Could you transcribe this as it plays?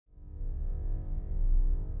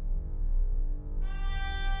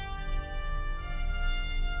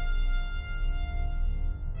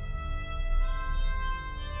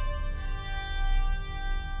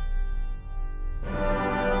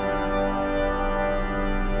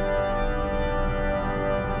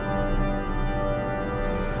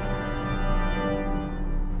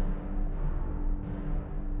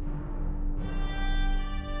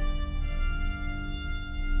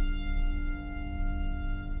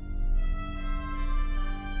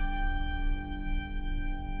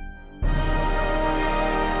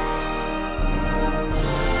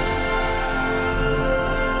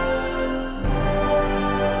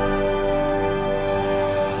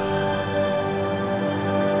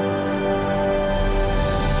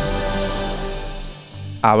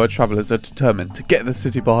Our travellers are determined to get the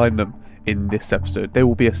city behind them. In this episode, they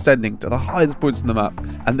will be ascending to the highest points on the map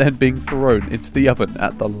and then being thrown into the oven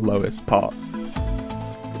at the lowest parts.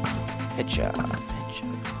 Headshot.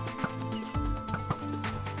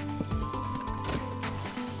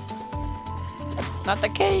 Not the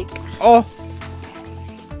cake. Oh!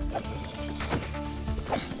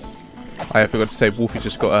 I forgot to say, Wolfie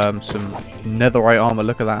just got some netherite armor.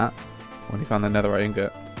 Look at that. When he found the netherite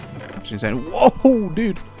ingot. Absolutely insane. Whoa,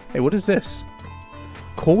 dude! Hey, what is this?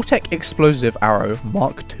 Cortec Explosive Arrow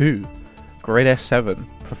Mark II. Grade S7.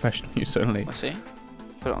 Professional use only. I see.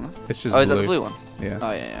 Put it on there. It's just is blue. that the blue one? Yeah.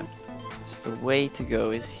 Oh, yeah. So the way to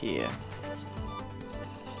go is here.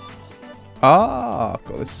 Ah,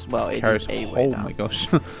 God, this is... Well, it is a way oh now. my gosh.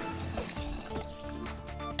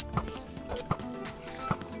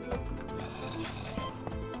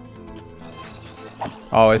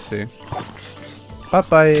 Oh, I see.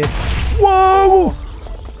 Bye-bye. Whoa!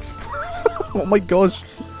 Oh my gosh.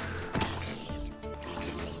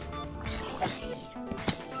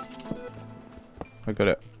 I got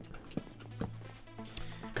it.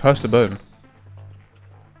 Curse the bone.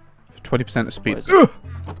 20% of speed.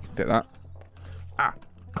 Take that. Ah.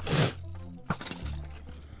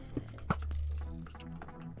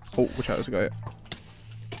 Oh, watch out, there's a guy here.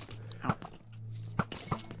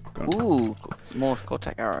 Ooh, more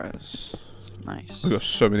Cortec arrows. Nice. We've got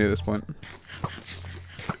so many at this point.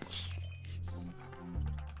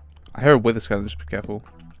 I hear a wither skeleton, just be careful.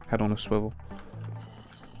 Head on a swivel.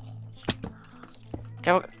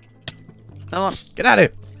 Go. Come on. Get out of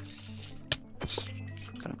here!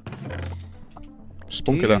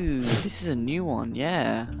 Spawn killer. Dude, this is a new one,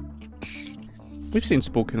 yeah. We've seen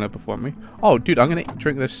spawn killer before, haven't we? Oh, dude, I'm gonna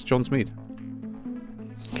drink this John's mead.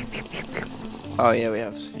 Oh, yeah, we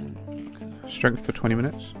have seen. Strength for 20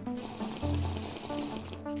 minutes.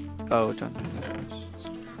 Oh, don't do this.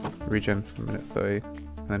 Regen for minute 30.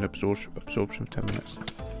 And then absorption for 10 minutes.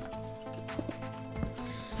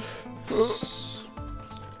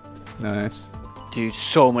 Nice. Dude,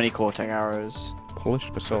 so many Cortec arrows.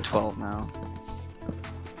 Polished basalt. 12 now.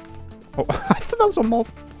 Oh, I thought that was a mob.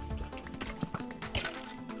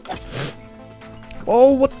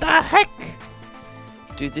 Oh, what the heck?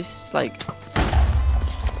 Dude, this is like...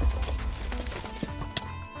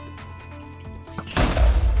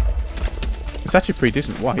 It's actually pretty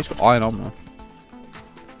decent. Wow, he's got iron armor.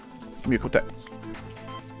 Give me a Cortec.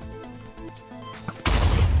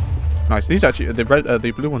 Nice. These actually,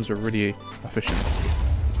 the blue ones are really efficient.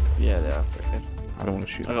 Yeah, they are pretty good. I don't want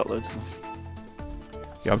to shoot I them. got loads of them.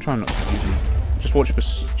 Yeah, I'm trying not to use them. Just watch for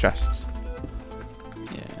chests.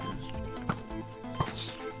 Yeah.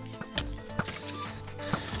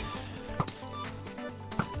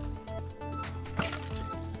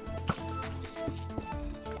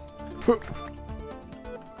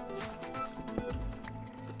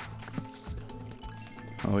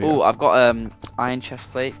 Oh, yeah. Oh, I've got iron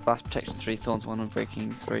chest plate, blast protection 3, thorns 1, and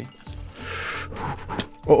breaking 3.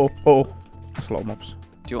 Oh. That's a lot of mobs.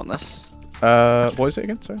 Do you want this? What is it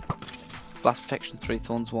again? Sorry. Blast protection 3,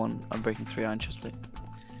 thorns 1, and breaking 3 iron chest plate.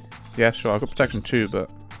 Yeah, sure. I've got protection 2, but...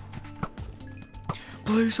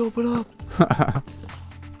 Please open up!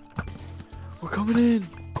 We're coming in!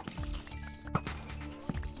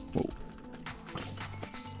 Whoa.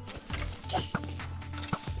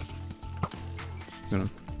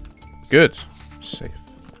 Good. Safe.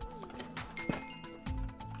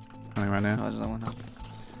 Coming right No, now. I don't know what happened.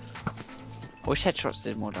 I wish headshots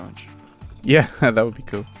did more damage. Yeah, that would be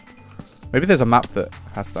cool. Maybe there's a map that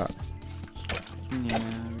has that. Yeah,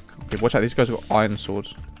 Okay, watch out. These guys have got iron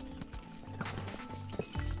swords.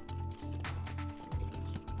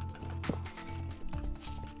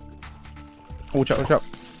 Oh, watch out, watch out.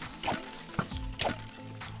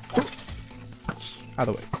 Out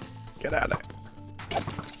of the way. Get out of there.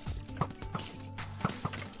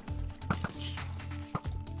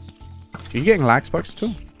 Are you getting lag spikes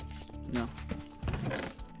too? no.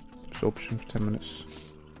 Absorption for 10 minutes.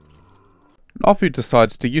 Nafu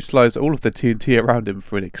decides to utilize all of the TNT around him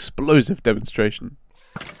for an explosive demonstration.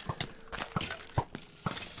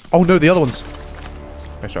 Oh no, the other ones!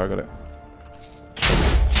 Okay, sure, I got it.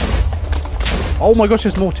 Oh my gosh,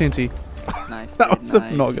 there's more TNT. Nice. That was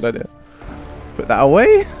nice. not a good idea. Put that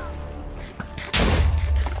away.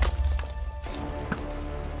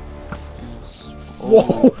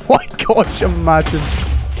 Whoa, my gosh, imagine.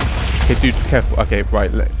 Okay, dude, careful. Okay,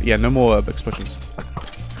 right. Yeah, no more explosions.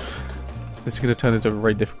 This is going to turn into a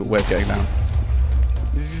very difficult way of getting down.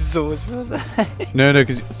 This is so much fun. No,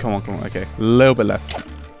 because... Come on. Okay. A little bit less.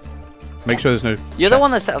 Make sure there's no You're the one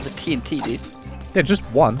that chests. set up the TNT, dude. Yeah, just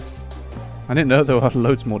one. I didn't know there were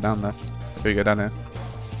loads more down there. Here we go, down here.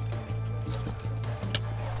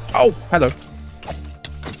 Oh, hello.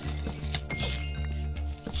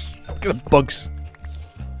 Look at the bugs.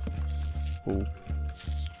 Ooh.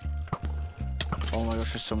 Oh my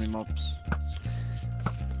gosh, there's so many mobs.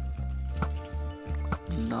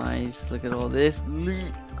 Nice, look at all this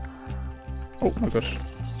loot. Oh my gosh.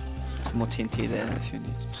 Some more TNT there if you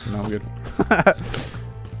need. No, we're good.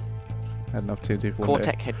 Had enough TNT for one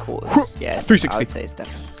day. Cortec headquarters. Yeah, 360. I would say it's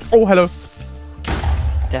definitely. Oh, hello.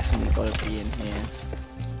 Definitely got to be in here.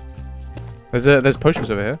 There's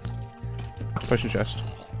potions over here. Potion chest.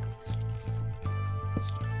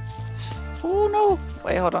 Oh no!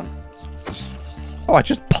 Wait, hold on. Oh, I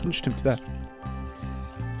just punched him to death.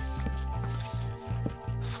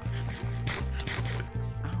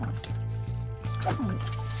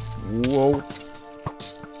 Whoa.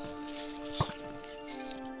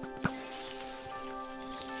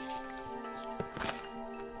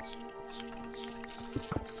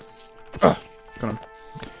 Got him.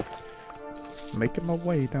 Making my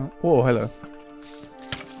way down. Whoa, hello.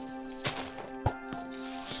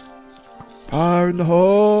 Fire in the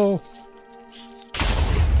hole!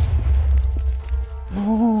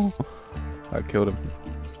 Oh, I killed him.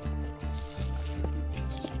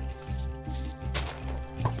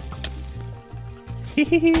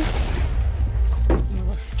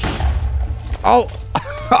 Oh!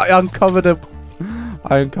 I uncovered a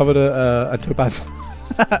topaz.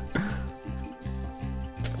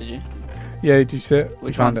 Did you? Yeah, did you see it?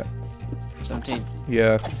 Which found one? it. 17.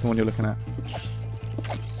 Yeah, the one you're looking at.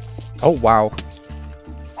 Oh, wow.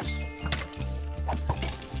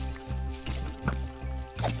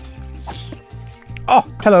 Oh,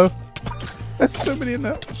 hello. There's so many in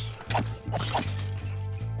there.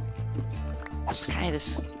 Okay,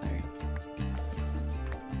 this. Look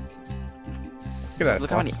at that. Look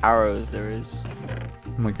how many arrows there is.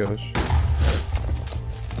 Oh my gosh.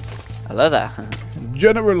 Hello there.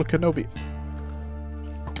 General Kenobi.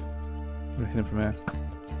 We're hitting from here.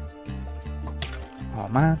 Oh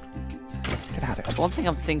man. Get out of here. One thing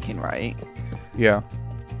I'm thinking, right, Yeah.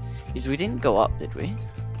 is we didn't go up, did we?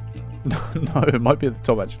 No, it might be at the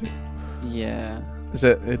top actually. Yeah.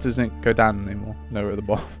 It doesn't go down anymore. No, we're at the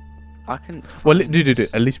bottom. I can. Well, do.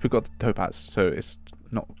 At least we got the topaz, so it's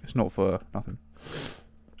not for nothing. Let's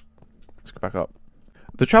go back up.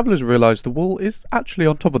 The travellers realise the wall is actually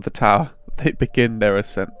on top of the tower. They begin their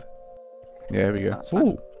ascent. Yeah, here we go.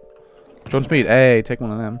 Ooh. John Speed. Hey, take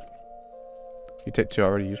one of them. You take two. I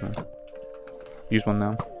already used one. Use one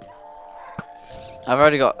now. I've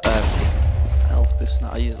already got health boost now.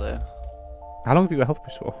 I use it. How long have you got health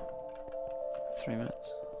boost for? 3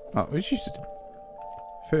 minutes. Oh, we just used it.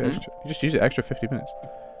 You just use it extra 50 minutes.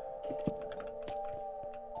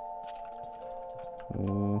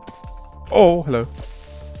 Ooh. Oh, hello.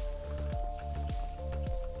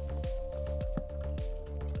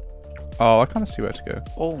 Oh, I kind of see where to go.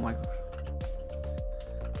 Oh my gosh.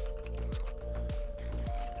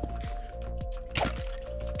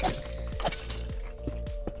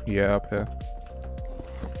 Yeah, up here.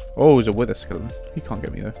 Oh, there's a wither skeleton. He can't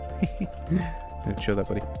get me though. Chill there,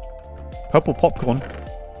 buddy. Purple popcorn.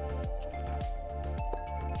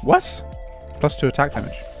 What? +2 attack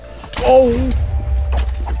damage. Oh!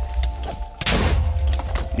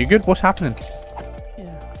 You good? What's happening?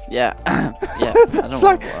 Yeah. Yeah. Yeah. I don't It's know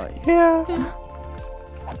like, what. yeah.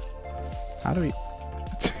 How do we...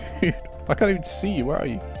 Dude, I can't even see you. Where are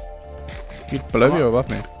you? You're below me or above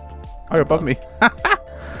me? Oh, you're above me.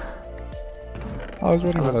 I was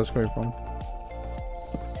wondering where that was going from.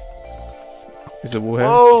 Is the wall here?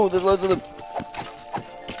 Oh, there's loads of them.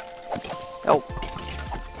 Help.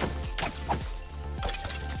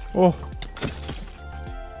 Oh.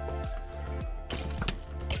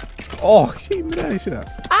 Oh, you see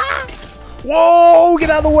that? Ah! Whoa, get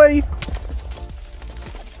out of the way!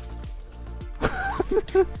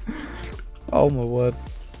 Oh my word.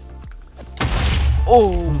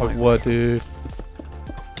 Oh my word, dude.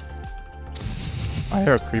 I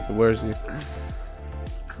hear a creeper, where is he?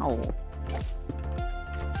 Ow.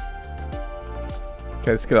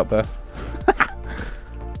 Okay, let's get up there.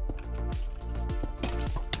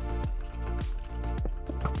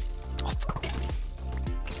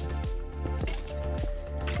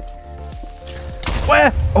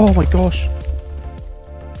 Where? Oh my gosh.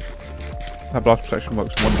 That blast protection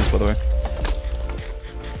works wonders, by the way.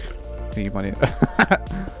 I think you might need it.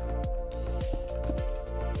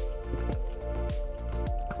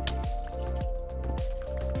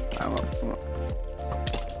 I'm up. Oh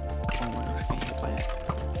my gosh, I hit by it.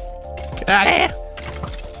 Get out of here!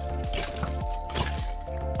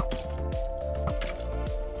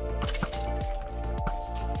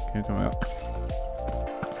 Can you come out?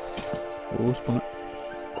 Oh, spawn it.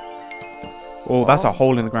 Oh, that's a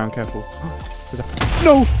hole in the ground. Careful.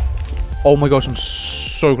 No! Oh my gosh, I'm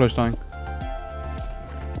so close to dying.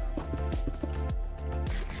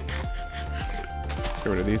 Get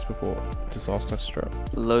rid of these before disaster strike.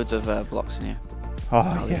 Loads of blocks in here.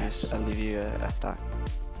 Oh, yes. I'll leave you a stack.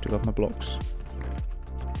 Do love my blocks.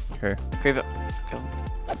 Okay. Creeper. Go.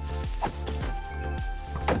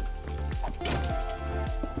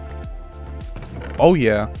 Oh,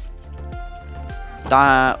 yeah.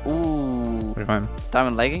 Ooh. What do you find?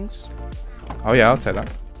 Diamond leggings? Oh, yeah, I'll take that.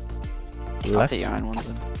 I'll take your iron ones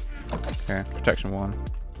then. Okay, protection 1.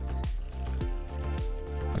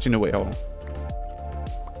 Actually, no, wait, hold on.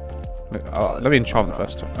 Let me enchant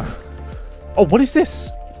first. Oh, what is this?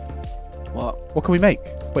 What? What can we make?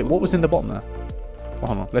 Wait, what was in the bottom there? Oh,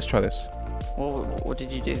 hold on, let's try this. What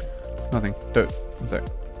did you do? Nothing. Don't. One sec.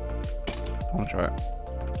 I want to try it.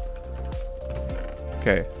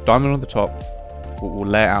 Okay, diamond on the top. We'll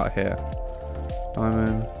lay it out here.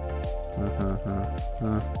 Diamond. And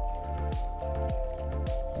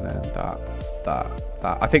then that.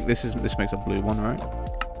 I think this makes a blue one, right?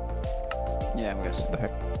 Yeah, I'm guessing. What the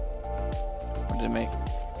heck? What did it make?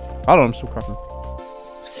 I don't know, I'm still crafting.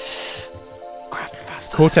 Craft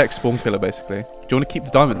faster. Cortex spawn killer, basically. Do you want to keep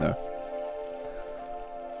the diamond, though?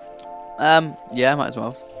 Yeah, might as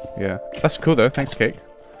well. Yeah. That's cool, though. Thanks, Cake.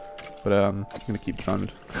 But, I'm going to keep the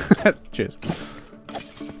diamond. Cheers.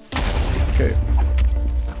 Okay.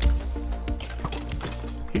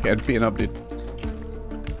 You're getting beaten up, dude.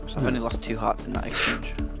 I've only lost 2 hearts in that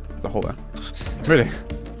exchange. There's a hole there. Really?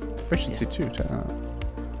 Efficiency 2, check that out.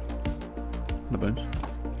 The bones.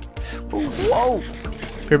 Ooh, whoa!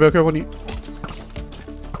 Okay, on you.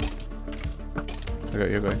 Okay,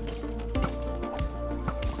 you're going.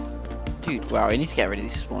 Dude, wow, I need to get rid of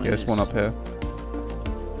these spawners. Yeah, there's one up here.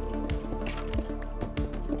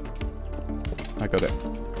 I got it.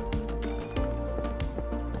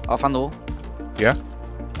 I found the wall. Yeah?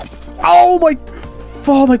 Oh my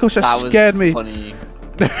gosh, that scared me. Funny.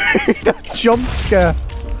 That jump scare.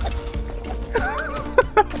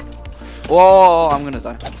 Whoa, I'm gonna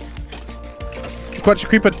die. Watch,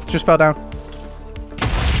 creeper just fell down.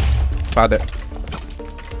 Found it.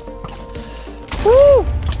 Woo!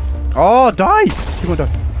 Oh, die! You won't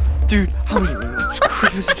die. Dude, how many creepers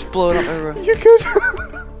are just blowing up everywhere? You could.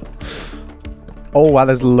 Oh wow,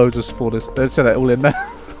 there's loads of spawners. Let's say they're all in there.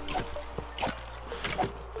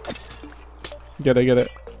 Get it.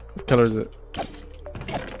 What colour is it?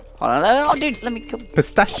 Hold on, oh dude, let me come.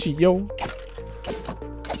 Pistachio.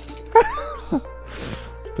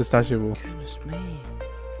 Pistachio ball. Goodness me.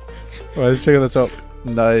 Alright, let's check on the top.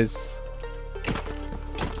 Nice.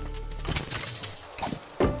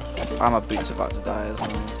 My boots are about to die as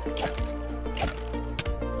well.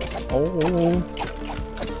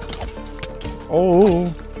 Oh.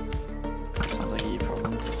 Sounds like a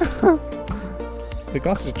problem. The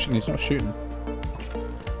glass is he's not shooting.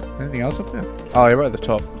 Anything else up there? Oh, you're right at the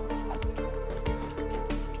top. How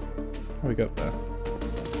do we go up there?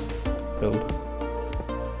 Build.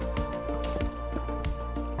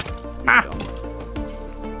 Ah!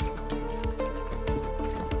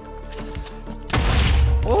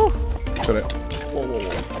 Oh! Got it.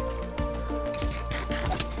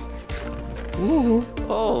 Whoa.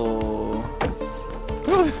 Oh!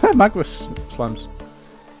 Magma slimes.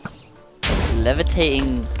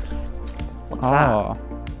 Levitating. What's that?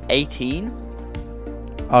 18?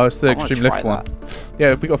 Oh, it's the I wanna extreme try lift one.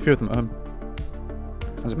 Yeah, we got a few of them at home.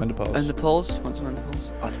 As a mender pulse. And the poles? Want some ender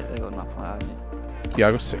poles? I think they got enough. Yeah,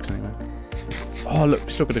 I got 6 anyway. Oh, look, we're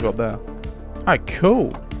still gonna go up there. Alright,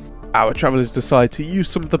 cool. Our travellers decide to use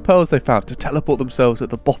some of the pearls they found to teleport themselves at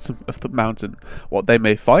the bottom of the mountain. What they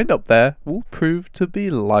may find up there will prove to be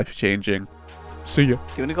life-changing. See ya. Do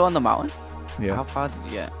you want to go on the mountain? Yeah. How far did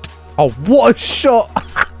you get? Oh, what a shot!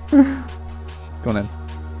 Go on in.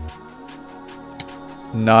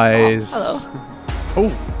 Nice. Oh, Oh,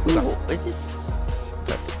 hello. Ooh, what is this?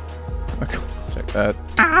 check.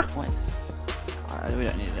 What is we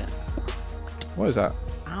don't need it. What is that?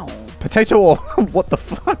 Ow. Potato ore. What the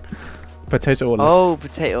fuck? Potato ore. Oh,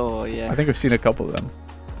 potato, yeah. I think I've seen a couple of them.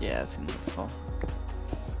 Yeah, I've seen them before.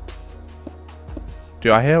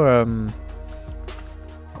 Do I hear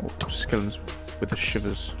skeletons with the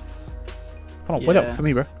shivers? Hold on, wait up Yeah. for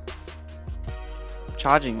me, bro.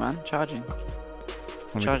 Charging, man. Charging.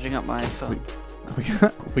 Charging up my phone.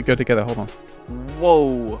 We go together. Hold on.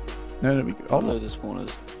 Whoa. No, we. Oh, Oh, loads of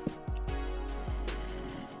spawners.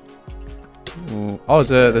 ooh. Oh,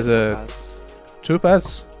 there's a 2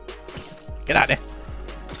 pairs. Get out of there.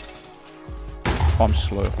 Oh, I'm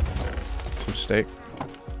slow. Some steak.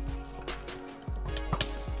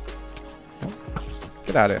 Oh,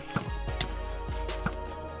 get out of here.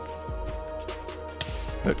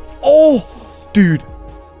 Oh, dude.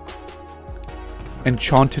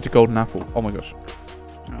 Enchanted golden apple. Oh my gosh.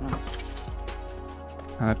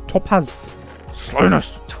 Topaz.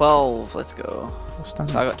 Slowness. 12. Let's go. What's that?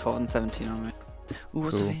 So I got 12 and 17 on me. Ooh,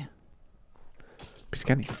 what's Cool. over here?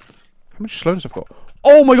 Piscani. How much slowness I've got?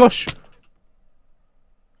 Oh my gosh.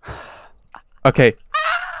 Okay.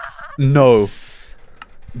 No.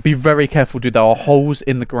 Be very careful, dude. There are holes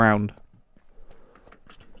in the ground.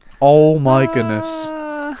 Oh my goodness.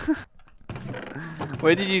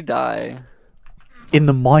 Where did you die? In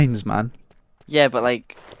the mines, man. Yeah, but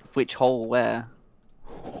like, which hole? Where?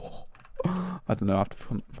 I don't know. I have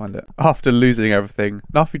to find it. After losing everything,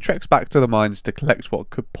 Nafi treks back to the mines to collect what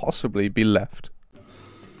could possibly be left.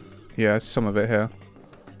 Yeah, some of it here.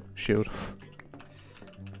 Shield.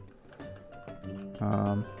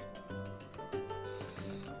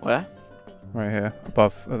 Where? Right here.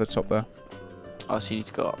 Above, at the top there. Oh, so you need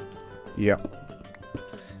to go up. Yeah.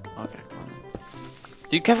 Okay, come on.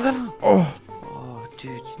 Dude, careful. Oh, Oh,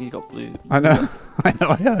 dude, you need to go blue. I know. I know,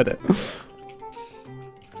 I heard it.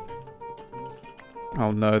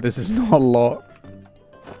 Oh no, this is not a lot.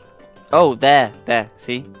 Oh, there.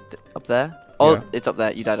 See? Up there? Oh, Yeah. it's up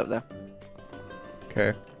there. You died up there.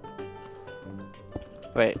 Okay.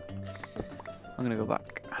 Wait. I'm gonna go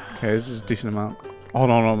back. Okay, this is a decent amount. Oh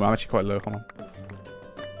no, no, I'm actually quite low. Hold on.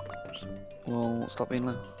 Well, stop being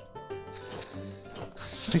low.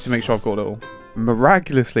 Need to make sure I've got it all.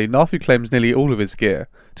 Miraculously, Nafi claims nearly all of his gear.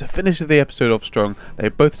 To finish the episode off strong, they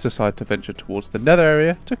both decide to venture towards the nether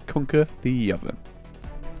area to conquer the oven.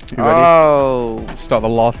 You ready? Oh! Start the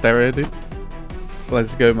last area, dude.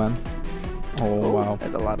 Let's go, man. Oh, wow.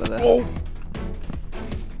 There's a ladder there. Oh!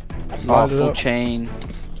 Oh, Light it full up. chain.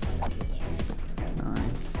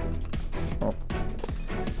 Nice. Oh.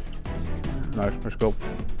 Nice, let's go.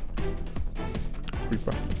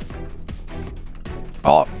 Creeper.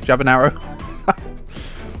 Oh, do you have an arrow?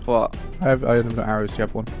 What? I haven't got arrows, do you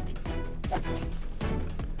have one?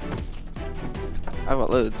 I've got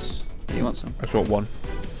loads. Do you want some? I just got one.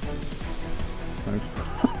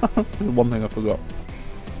 Nice. There's one thing I forgot.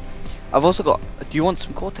 I've also got. Do you want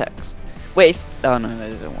some Cortex? Wait. Oh no,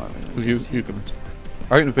 no, don't worry. You can.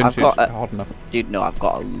 I think the vintage is got hard enough. Dude, no, I've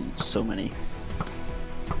got so many.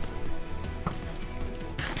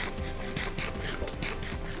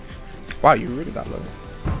 Wow, you really that low.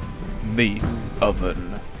 The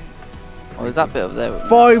oven. Oh, there's that bit over there.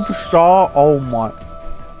 5-star. Oh my.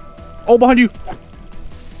 Oh, behind you.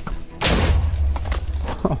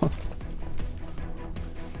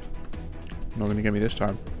 Not gonna get me this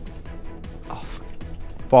time. Oh, fuck.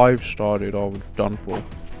 5-star, dude. I was done for.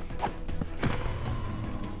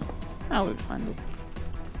 Now we'll find it.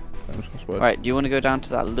 Famous last words. Right, do you want to go down to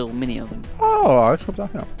that little mini oven? Oh, I swapped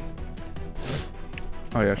that here.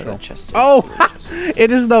 Oh yeah, Where sure. that chest is? Oh,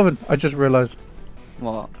 it is an oven. I just realised.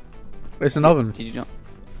 What? It's an oven. Did you not?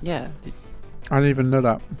 Yeah. I didn't even know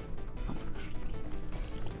that.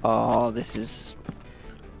 Oh, this is.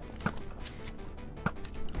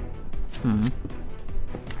 Hmm.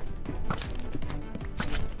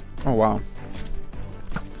 Oh wow.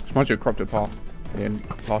 This might be a corrupted path. In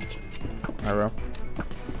path. Arrow.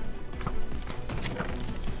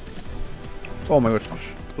 Oh my gosh.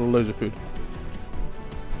 Loads of food.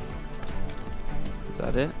 Is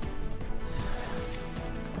that it?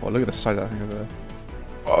 Oh, look at the size of that thing over there.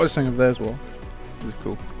 Oh, there's something over there as well. This is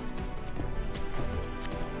cool.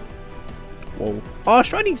 Whoa. Oh,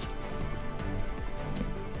 shinies!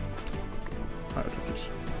 Alright, torches.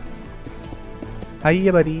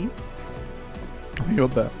 Hiya, buddy. Oh, you're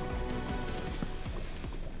there.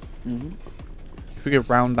 Mhm. If we go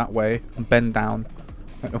round that way and bend down.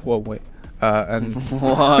 Whoa, wait. And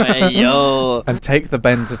What, yo? and take the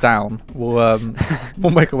bend down, we'll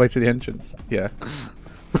make our way to the entrance. Yeah.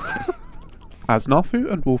 As Nafu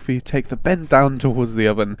and Wolfie take the bend down towards the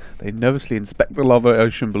oven, they nervously inspect the lava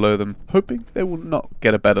ocean below them, hoping they will not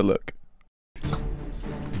get a better look.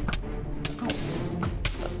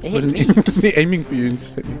 It hit Wasn't me. he, wasn't he aiming for you and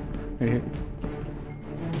just hit me? He hit you.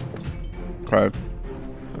 Crow.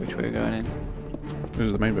 Which way are we going in? This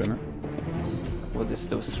is the main bit, isn't it? Well,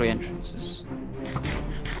 there was 3 entrances.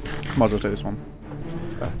 Might as well take this one.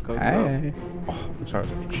 Go, go. Hey. Oh, sorry,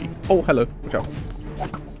 it's itchy. Oh, hello. Watch out.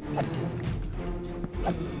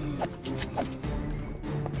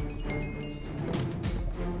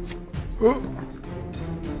 Oh.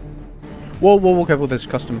 Whoa, whoa, whoa, careful, there's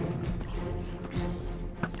custom.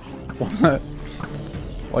 What?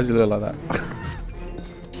 Why does it look like that?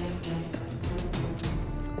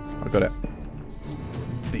 I got it.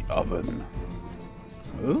 The oven.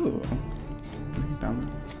 Ooh. Down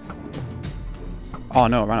there. Oh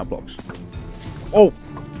no, I ran out of blocks. Oh!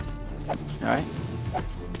 Alright.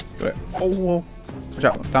 Got it. Oh, whoa. Watch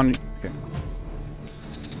out. Down. Okay.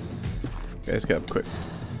 Okay, let's get up quick.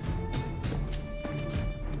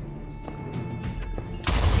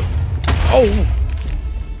 Oh!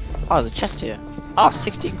 Oh, there's a chest here. Oh,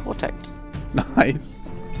 16 Cortex. Nice.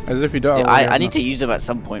 As if you don't. Yeah, already I have need enough. to use them at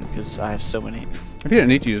some point because I have so many. If you don't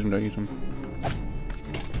need to use them, don't use them.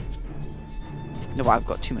 No, I've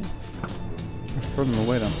got too many. Throw them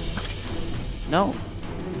away then. No.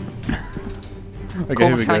 Okay, Core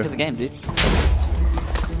here we go. mechanic of the game, dude.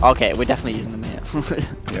 Okay, we're definitely using them here.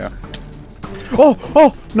 Yeah. Oh!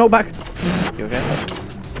 Oh! No, back! You okay?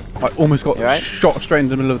 I almost got You alright? shot straight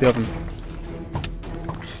into the middle of the oven.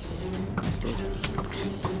 Nice, dude.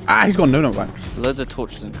 Ah, he's got no knockback. Loads of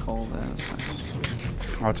torches and coal there. That's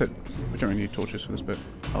nice. I'll take. We don't really need torches for this bit.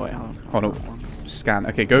 Oh wait, hold on. Hold on. Scan.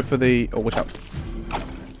 Okay, go for the. Oh, watch out.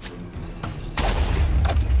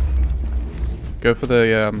 Go for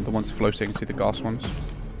the ones floating. See the gas ones.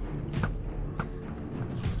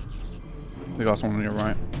 The gas one on your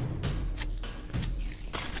right.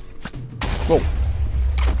 Whoa.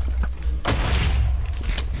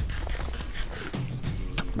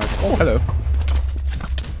 Nice. Oh, hello.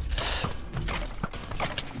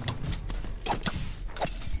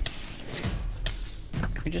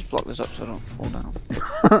 Can we just block this up so I don't fall down?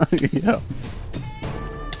 Yeah.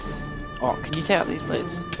 Oh, can you take out these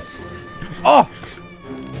blades? Oh!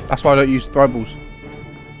 That's why I don't use throw balls.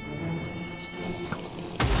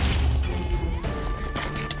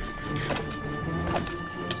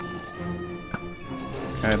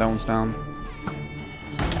 Okay, that one's down.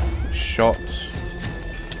 Shot.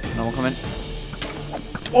 No one coming?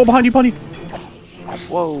 Oh, behind you, buddy!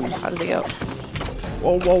 Whoa, how did they go?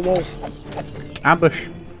 Whoa, whoa, whoa. Ambush.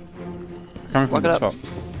 Coming from Lock the it top. up.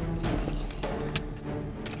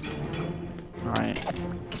 Alright.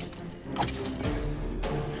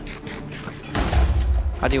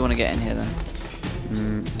 How do you want to get in here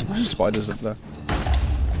then? There's spiders up there.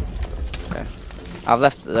 Okay. I've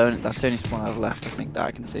left that's the only spawn I've left, I think, that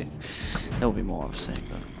I can see. There will be more, obviously,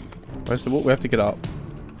 but... Where's the wall? We have to get up.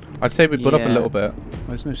 I'd say we put up a Yeah. little bit.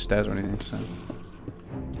 There's no stairs or anything, so...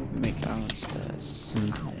 Make it downstairs.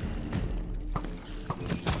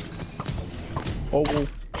 Oh, whoa.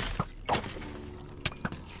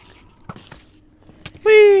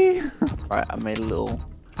 Whee! Right, I made a little...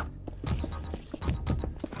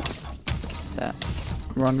 There.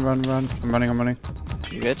 Run, run, run. I'm running, I'm running.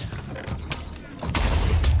 You good?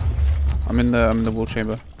 I'm in the wall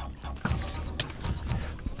chamber.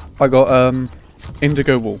 I got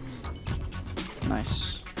indigo wall.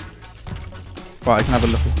 Nice. Right, I can have a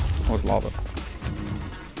look. Oh, it's lava.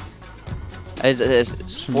 There's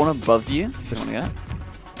spawn above you, if you want to get it.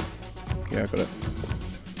 Yeah, I got it.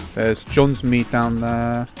 There's John's meat down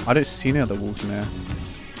there. I don't see any other walls in there.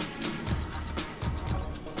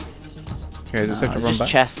 Okay, is it safe to run just back?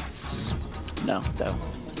 chests. No, no.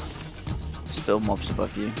 Still mobs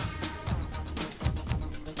above you.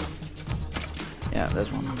 Yeah,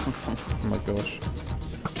 there's one. Oh my gosh.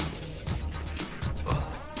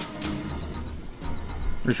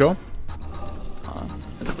 You sure?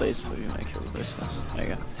 There's a blaze above you, make it with blaze first. There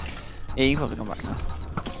you go. Yeah, you can probably come back now.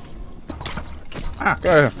 Ah,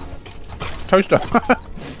 go here. Toaster.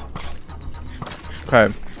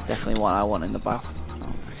 Okay. Definitely one I want in the bath.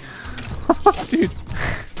 Dude.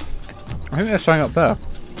 I think there's something up there.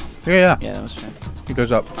 Yeah, yeah. Yeah, that was true. He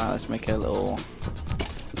goes up. Let's make a little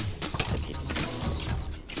sticky.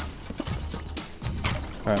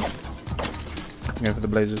 Okay. Go for the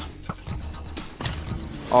blazes.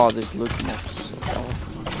 Oh, there's loot mobs.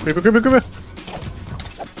 Creeper, creeper, creeper!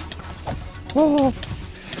 Oh!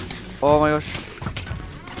 Oh my gosh.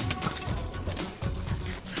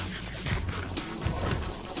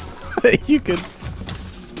 You could.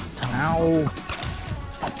 Ow!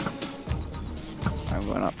 I'm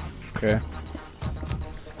going up. Okay.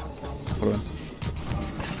 Hold on.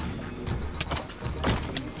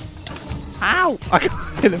 Ow! I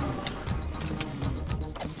can't hit him.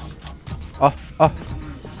 Ah.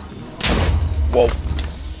 Whoa.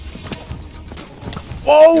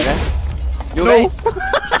 Whoa! Okay. You No! okay?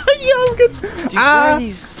 Yeah, I'm good. Dude, Ah! where are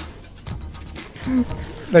these?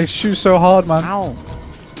 They shoot so hard, man. Ow!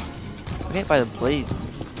 I get by the blaze.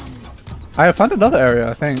 I have found another area,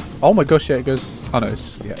 I think. Oh my gosh, yeah, it goes. Oh no, it's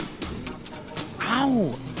just the head.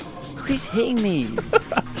 Ow! Who's hitting me?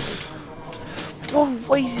 Oh,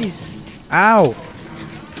 what is this? Ow!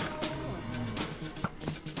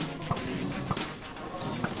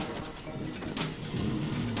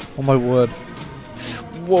 Oh my word.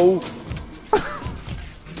 Whoa!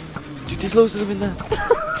 Dude, there's loads of them in there.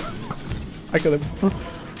 I got him.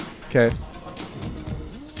 Okay.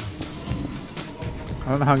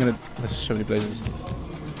 don't know how I'm gonna. There's so many blazes.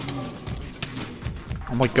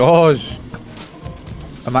 Oh my gosh!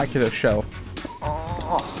 Immaculate shell.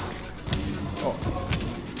 Oh.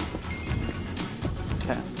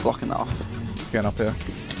 Okay, blocking that off. Getting up here.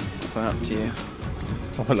 Going up to you.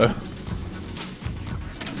 Oh hello.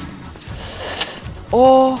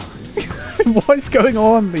 Oh What is going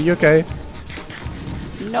on? Are you okay?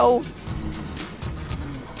 no!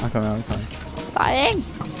 I'm coming. I'm coming. Dying!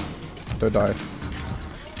 Don't die.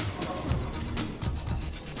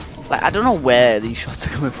 Like, I don't know where these shots are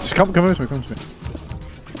coming from. Just come with me. Come with me.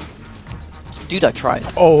 Dude, I tried.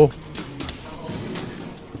 Oh.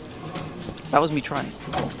 That was me trying.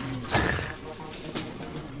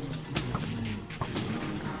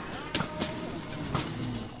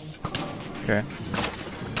 Okay.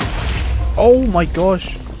 Oh my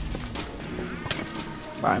gosh.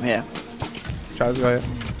 Right, I'm here. Chad's got it.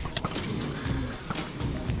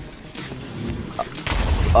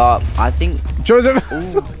 I think Joseph!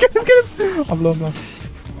 Get him! I'm low.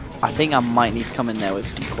 I think I might need to come in there with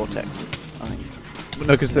some cortex. I think.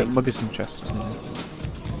 No, because there might be some chests.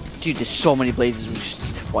 Dude, there's so many blazes. We should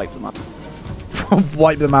just wipe them up.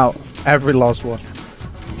 Wipe them out. Every last one.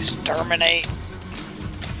 Exterminate.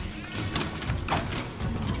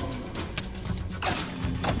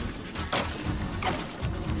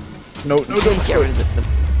 No. Get rid of the.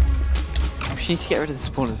 We need to get rid of the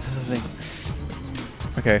spawners. That's the thing.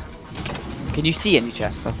 Okay. Can you see any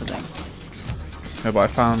chests? That's the thing. No, but I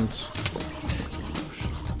found.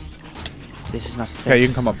 This is not safe. Okay, you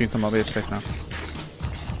can come up. It's safe now.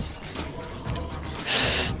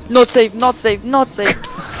 Not safe. Not safe. Not safe.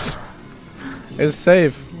 It's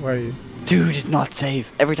safe. Where are you? Dude, it's not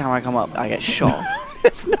safe. Every time I come up, I get shot.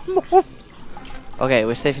 It's no more. Okay,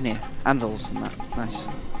 we're safe in here. Anvils and that. Nice.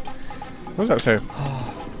 What does that say?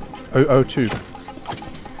 002.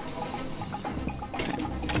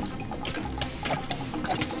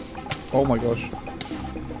 Oh my gosh.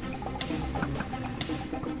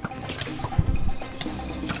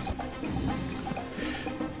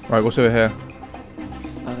 Right, what's over here?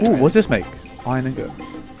 Ooh, what's this make? Iron ingot.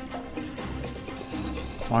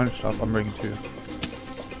 Iron stuff, I'm bringing two.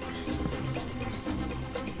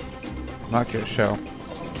 Might get a shell.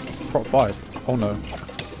 Prop 5. Oh no.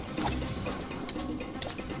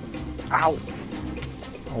 Ow!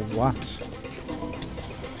 Oh what?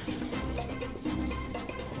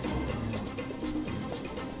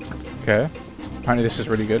 Okay. Apparently this is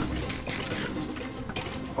really good.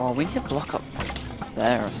 Oh, we need to block up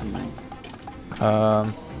there or something.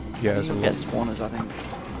 Yeah, there's a Get lot. spawners, I think.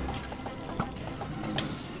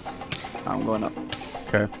 I'm going up.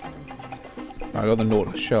 Okay. I got the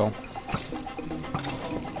Nautilus shell.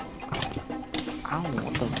 Ow,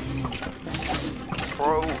 what the...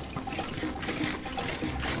 Bro.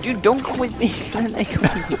 Dude, don't come with me. Then they come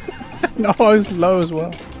with me. No, I was low as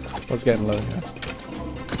well. I was getting low, yeah.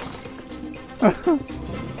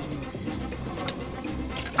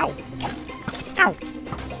 Ow. Ow.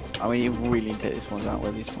 I mean, you really need to take these ones out.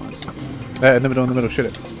 Where these ones? There, in the middle, shoot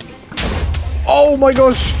it. Oh my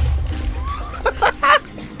gosh!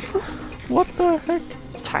 What the heck?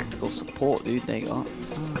 Tactical support, dude, they got.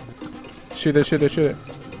 Shoot it.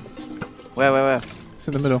 Where? It's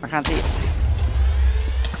in the middle. I can't see it.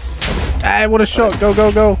 Hey, what a shot! Go!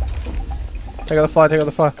 Take out the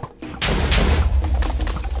fire.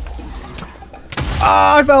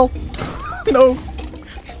 Ah, I fell! No!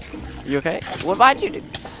 You okay? What did you do?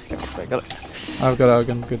 Okay, got it. I've got it,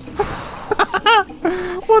 I'm good.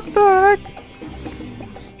 What the heck?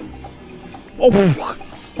 Oh my.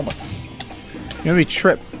 You made me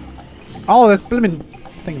trip. Oh, there's a blimmin'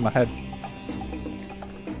 thing in my head.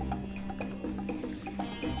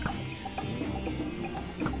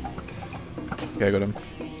 Okay, I got him.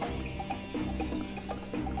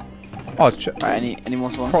 Oh, it's Right, any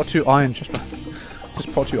more spawns? Prot 2 iron, just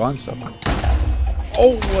Prot 2 iron stuff.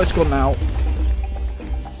 Oh, it's gone now.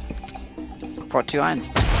 Brought 2 irons.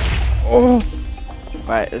 Oh!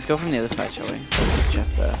 Right, let's go from the other side, shall we? There's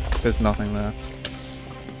just there. There's nothing there.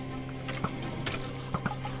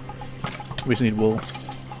 We just need wool.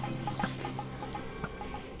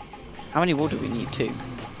 How many wool do we need? 2?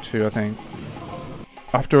 2, I think.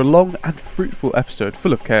 After a long and fruitful episode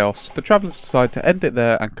full of chaos, the travellers decide to end it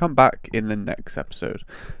there and come back in the next episode.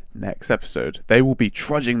 They will be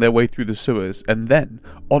trudging their way through the sewers and then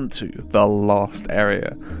onto the last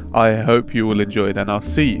area. I hope you will enjoy it and I'll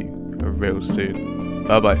see you real soon.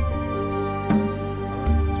 Bye bye.